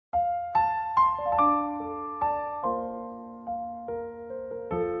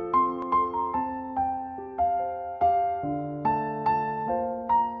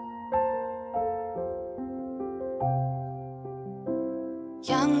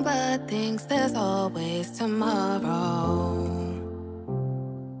Young blood thinks there's always tomorrow.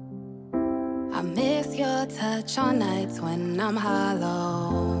 I miss your touch on nights when I'm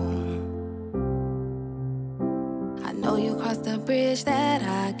hollow. I know you crossed a bridge that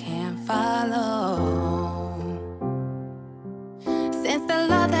I can't follow. Since the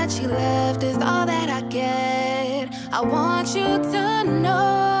love that you left is all that I get, I want you to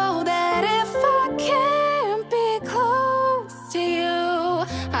know that if I can't be close to you,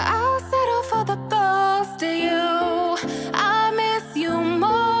 I'll settle for the ghost of you. I miss you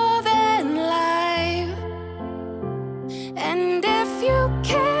more than life. And if you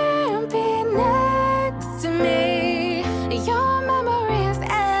can't be next to me, your memory is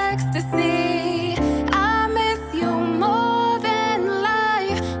ecstasy. I miss you more than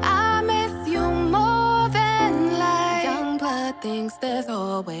life. I miss you more than life. Young blood thinks there's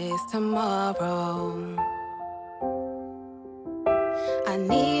always tomorrow. I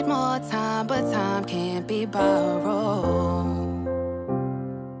need more time, but time can't be borrowed.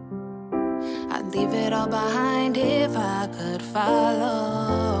 I'd leave it all behind if I could follow.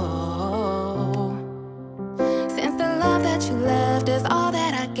 Since the love that you left is all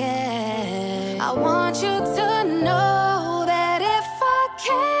that I get, I want you to know that if I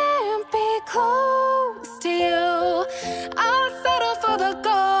can't be close to you, I'll settle for the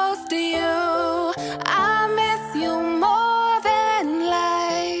ghost of you. I miss you more than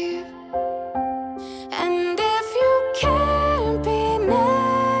life. And if you can't be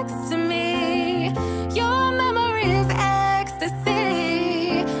next to me, your memory is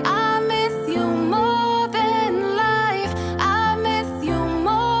ecstasy. I miss you more than life. I miss you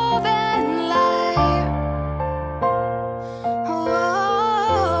more than life. Whoa.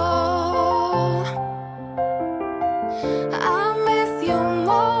 I miss you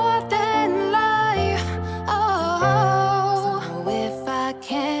more than life. Oh. So if I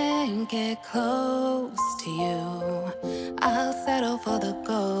can't get close to you, I'll settle for the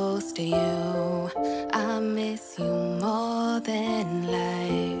ghost of you. I miss you more than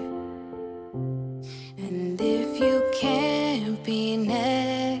life. And if you can't be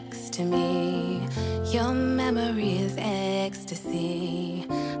next to me, your memory is ecstasy.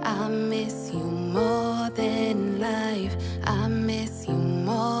 I miss you